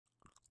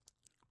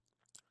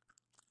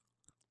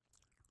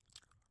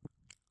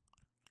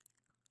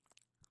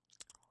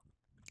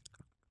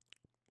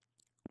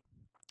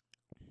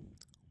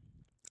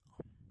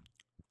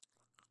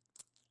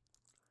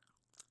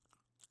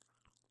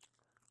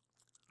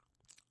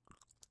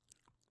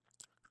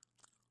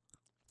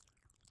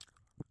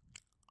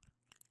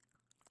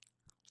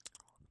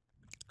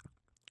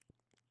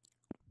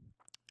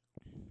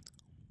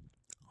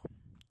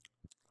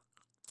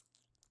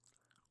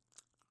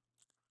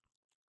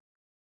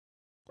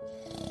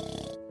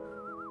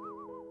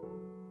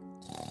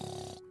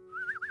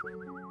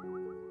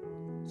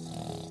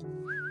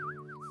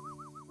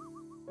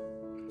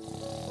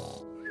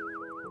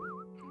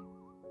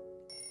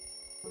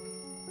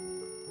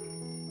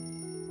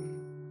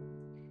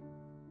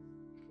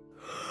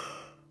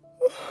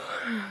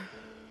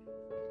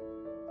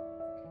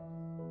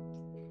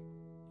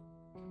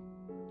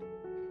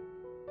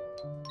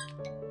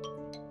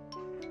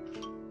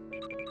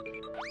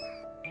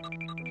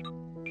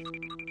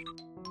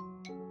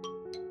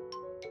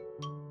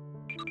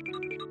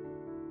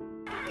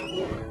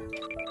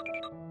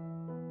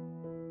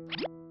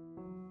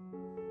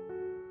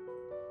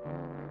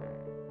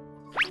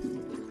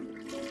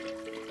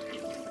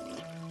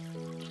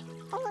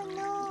Oh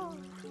no!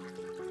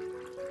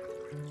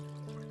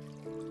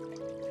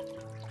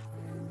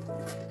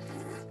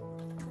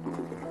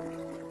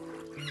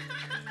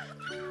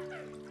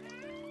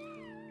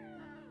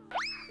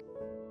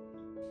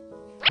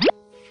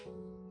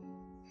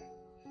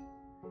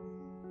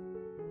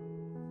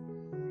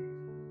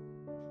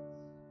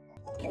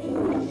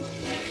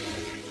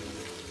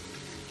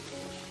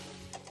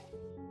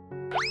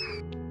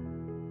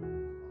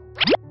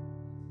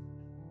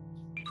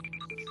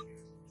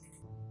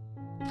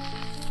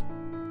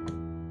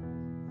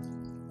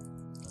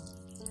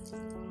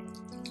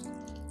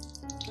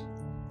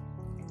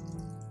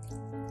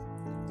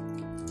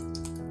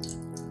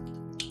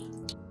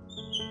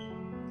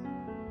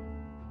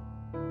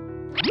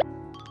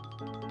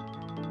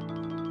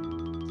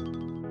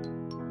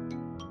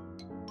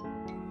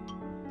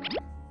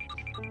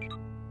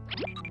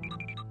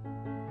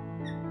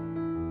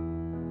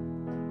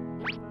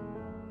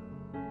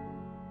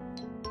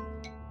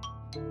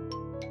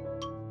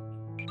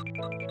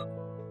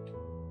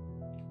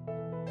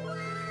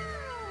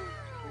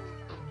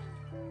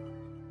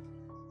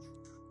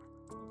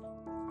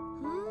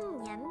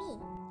 Yummy.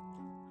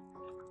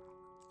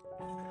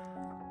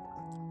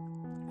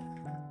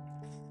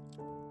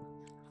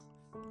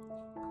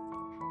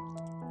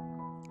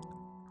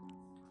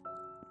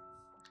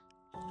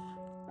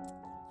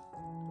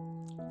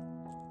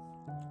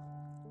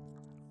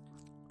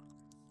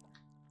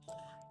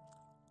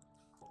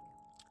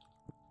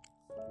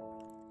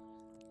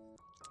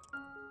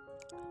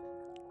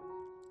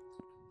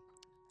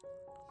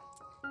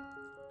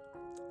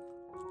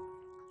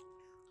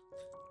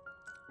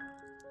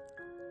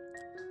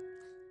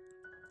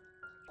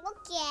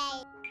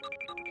 Okay.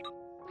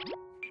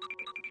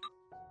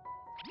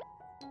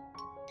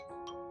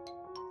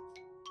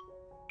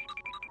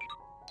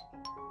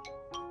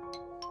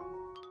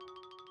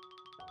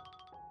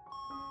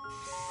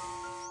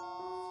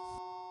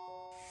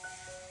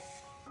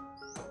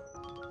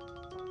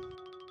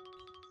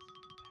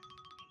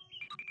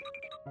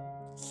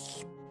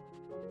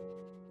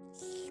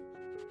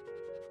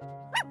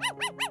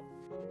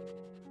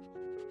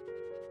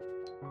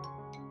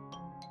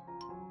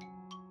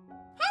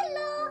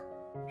 Hello.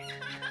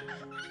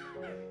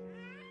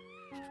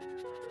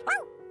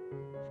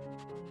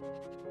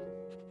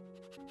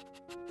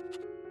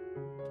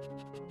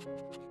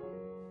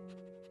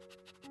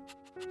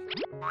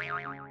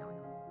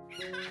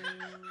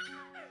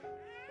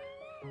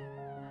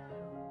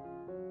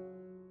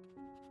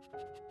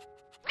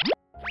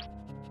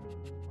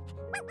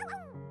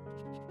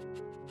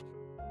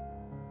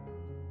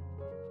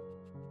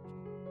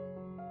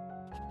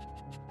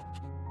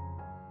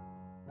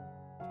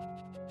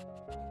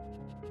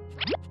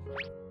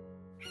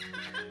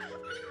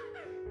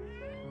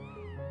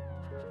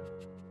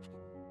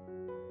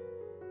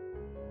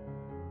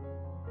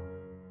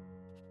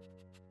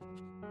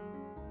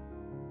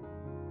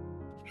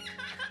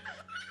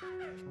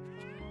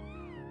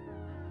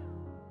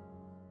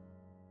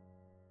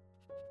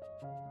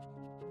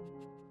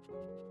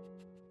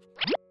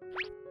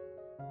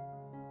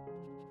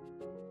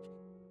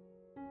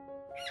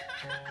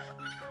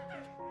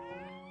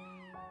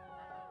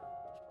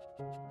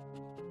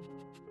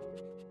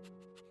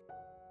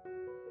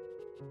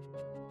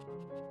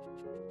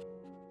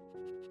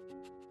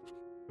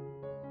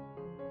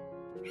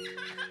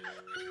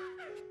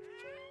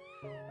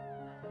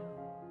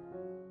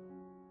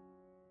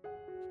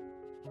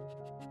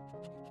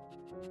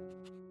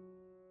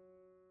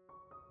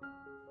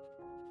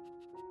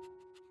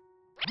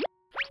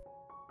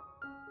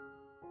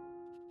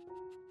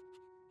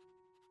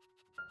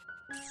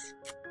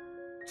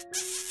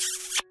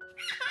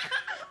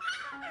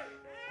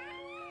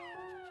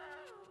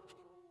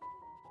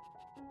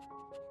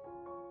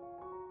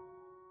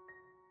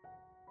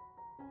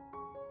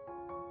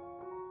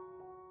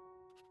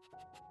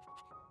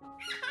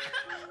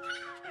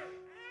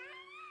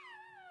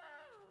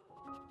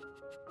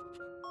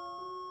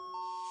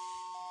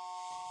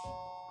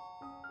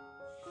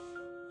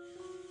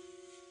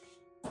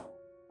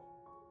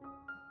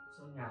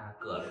 Sao nhà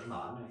cửa lại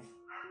mở này?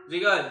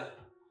 Jic ơi!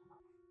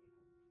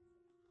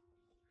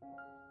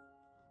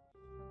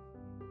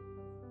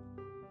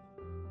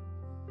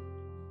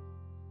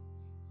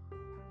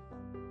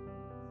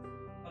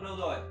 Con đâu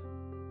rồi?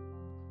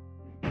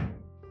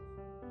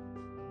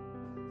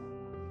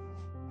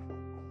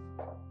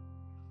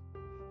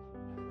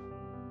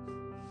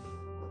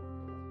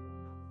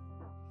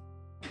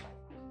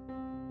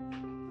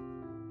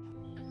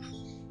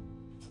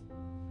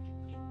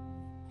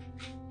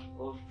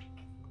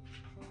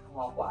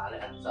 hoa quả lại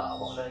ăn dở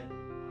bỏ đây.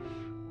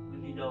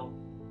 Mình đi đâu?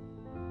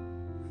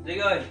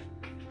 Jic ơi!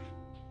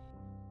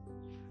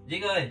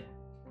 Jic ơi!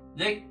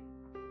 Jic!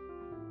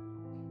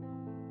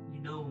 Đi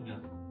đâu nhỉ?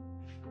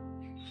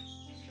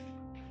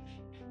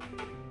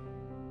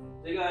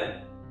 Jic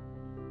ơi!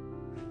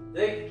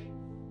 Jic!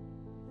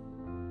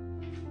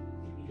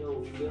 Đi đâu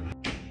không biết.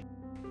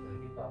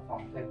 Đi vào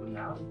phòng thay quần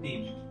áo đi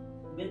tìm.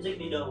 Không biết Jic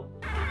đi đâu.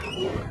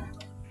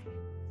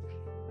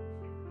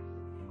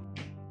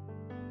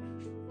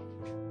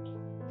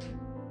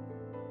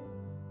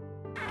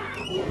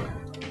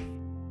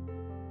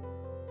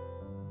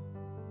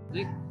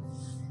 Jic,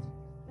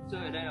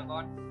 chơi ở đây là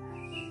con.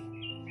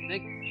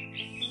 Jic,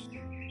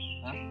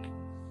 hả?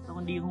 Sao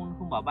con đi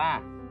không bảo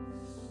ba?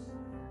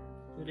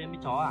 Chơi đây với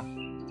chó à?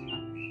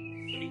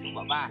 Đi không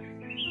bảo ba?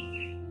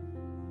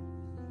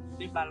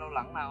 Biết ba lo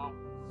lắng nào không?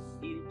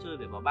 Đi chơi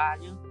phải bảo ba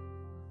chứ.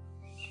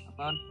 Hả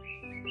con?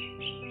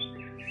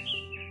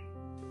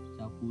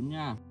 Chào Cún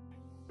nha.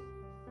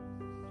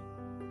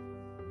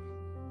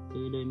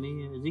 Chơi đây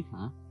với Jic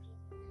hả?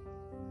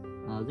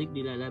 Jic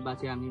đi lại đây, ba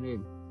chị em đi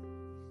lên.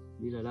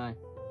 Đi lại đây,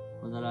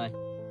 con ra đây.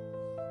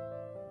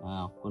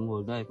 Con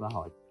ngồi đây và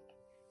hỏi.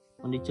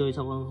 Con đi chơi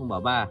sao con không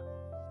bảo ba?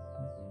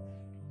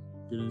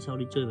 Từ lần sau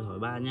đi chơi phải hỏi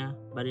ba nhá.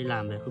 Ba đi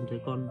làm về không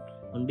thấy con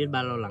biết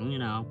ba lo lắng như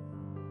nào không?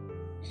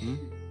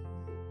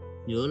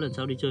 Nhớ lần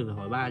sau đi chơi phải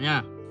hỏi ba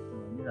nhá.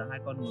 Bây giờ hai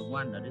con ngồi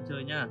ngoan ở đây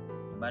chơi nhá.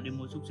 Ba đi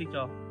mua xúc xích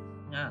cho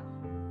nhá.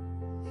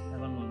 Hai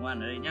con ngồi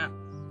ngoan ở đây nhá.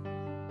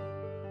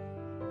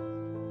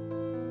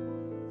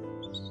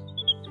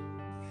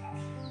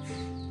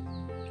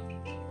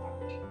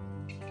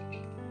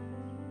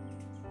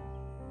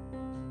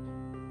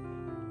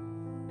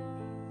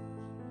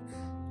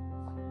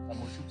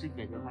 Một xúc xích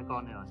để cho hai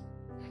con này rồi.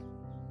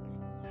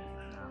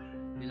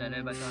 Đi lại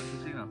đây ba cho ăn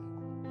xúc xích nào.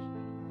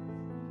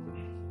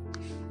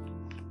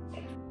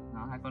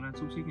 Nào hai con ăn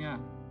xúc xích nhá.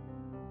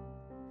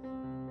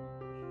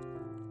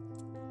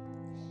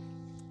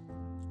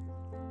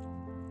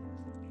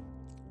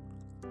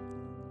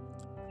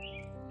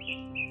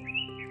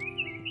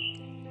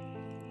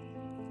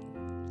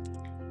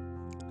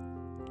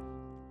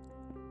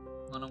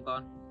 Ngon không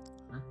con?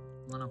 Hả?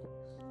 Ngon không?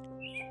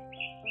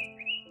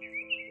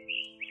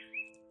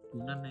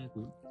 Cún ăn đây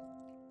Cún.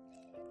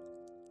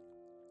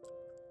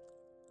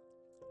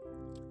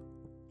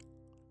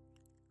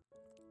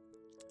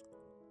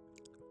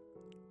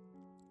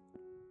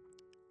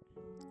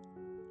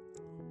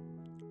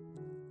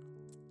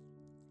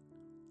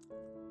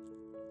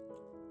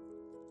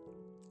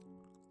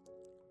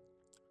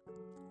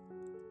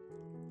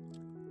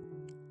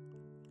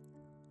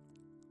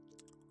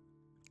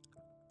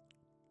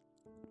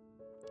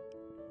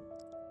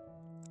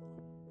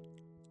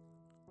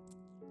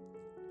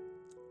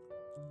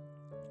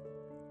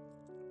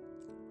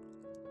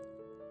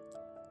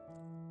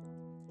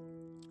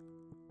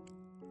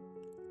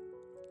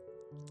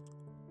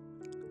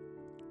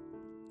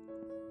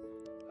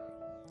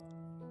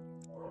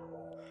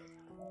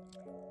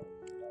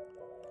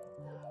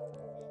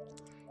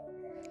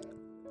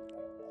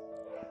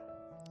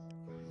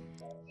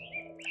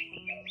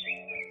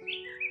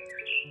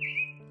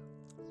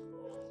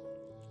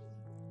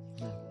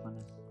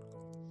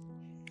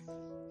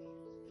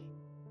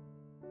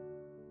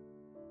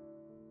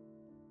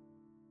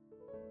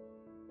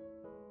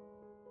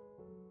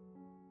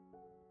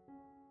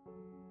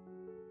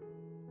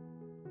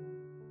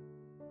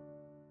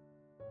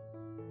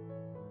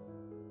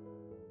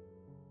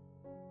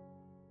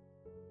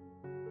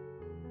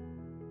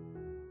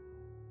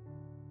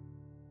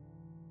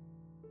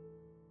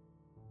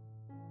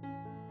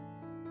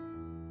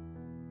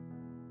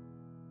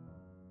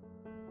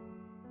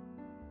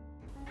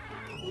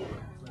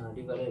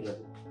 Đi vào đây rồi.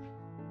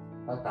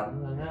 Ba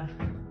tắm rồi nhá.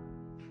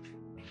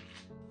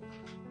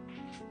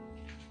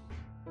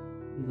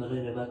 Đi vào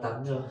đây để ba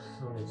tắm rồi.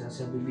 Xong để ra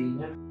xem tivi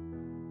nhá.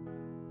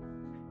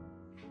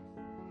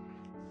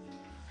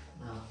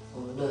 Nào,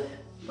 ngồi đây.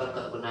 Ba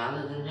cởi quần áo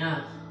lên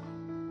nhá.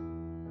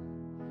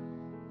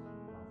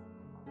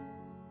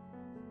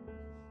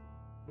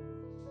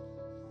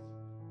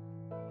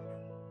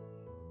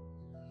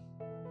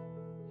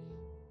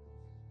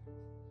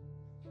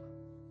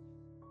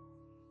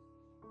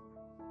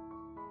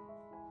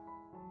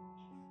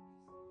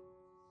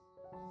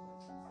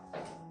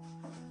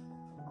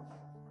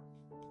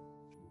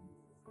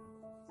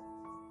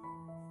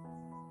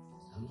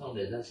 Xong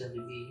để ra xem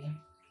tivi nhé.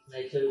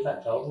 Này chơi với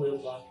bạn cháu vui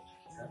không con?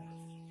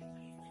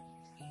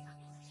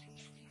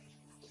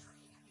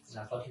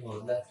 Nào con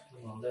ngồi đây,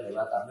 ngồi đây để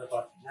ba tắm cho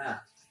con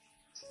nha.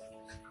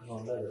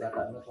 Ngồi đây để ba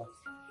tắm cho con.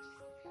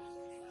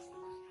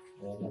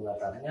 Để ba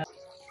tắm nhé.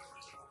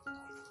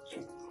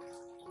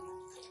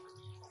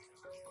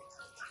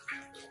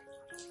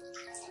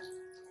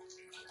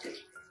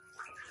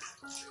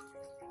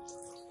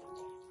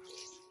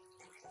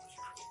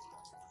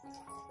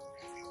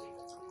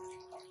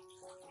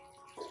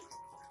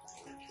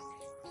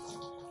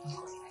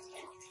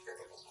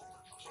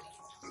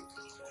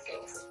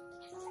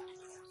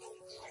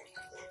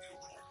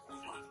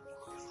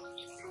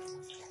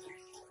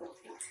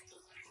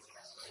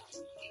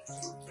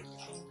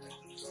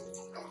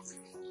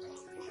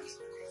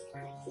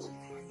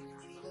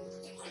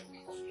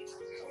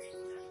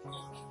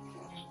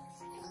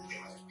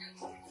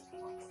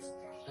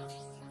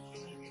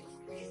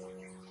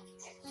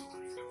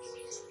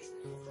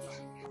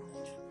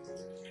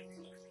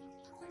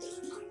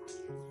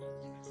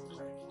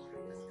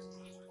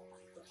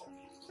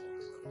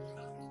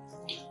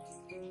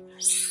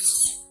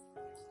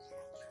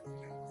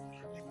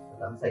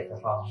 Dọn sạch cả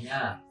phòng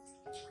nhá.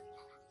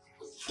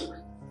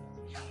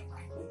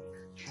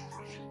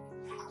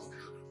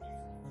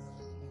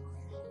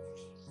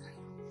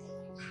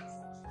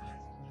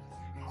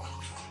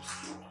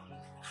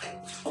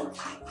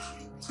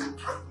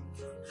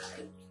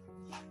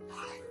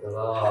 Được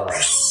rồi.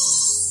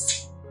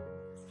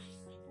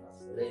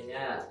 Lên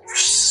nhá.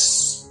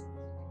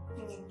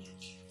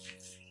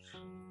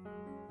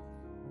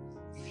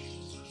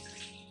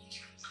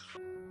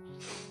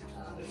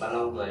 Ba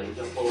lông người đi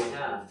cho khô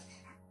nhá.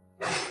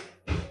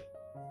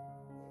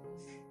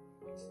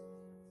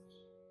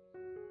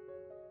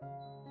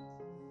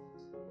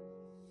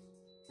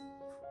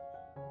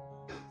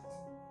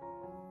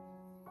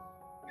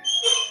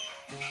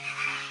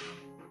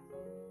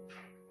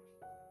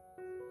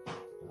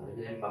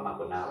 Lên và mặc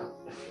quần áo.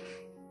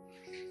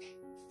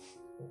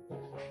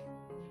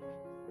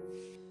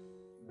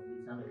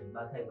 Đi sang để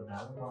ba thay quần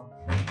áo đúng không?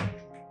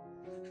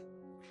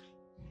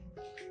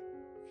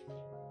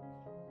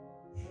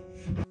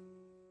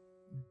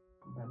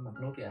 Ba mặc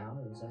nốt cái áo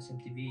rồi ra xem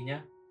tivi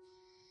nhá.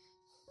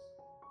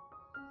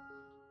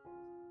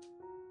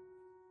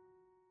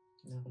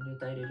 Nào, con đưa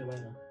tay đây cho ba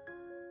nào.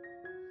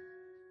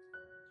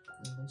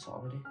 Nào, con xỏ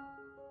vào đi.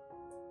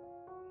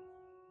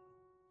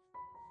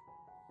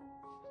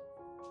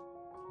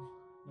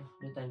 Nào,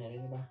 đưa tay này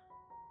lên cho ba.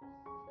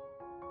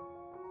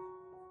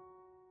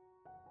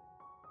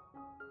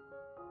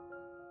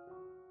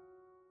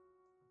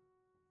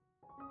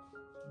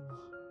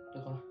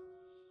 Được rồi.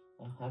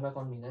 Hai ba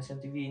con mình ra xem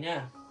tivi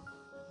nhá.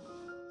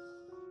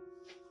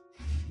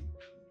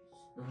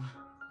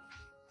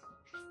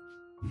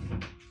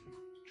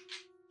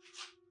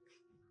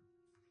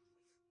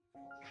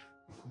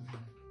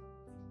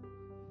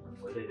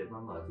 Ở đây để ba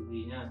mở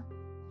tivi nhá.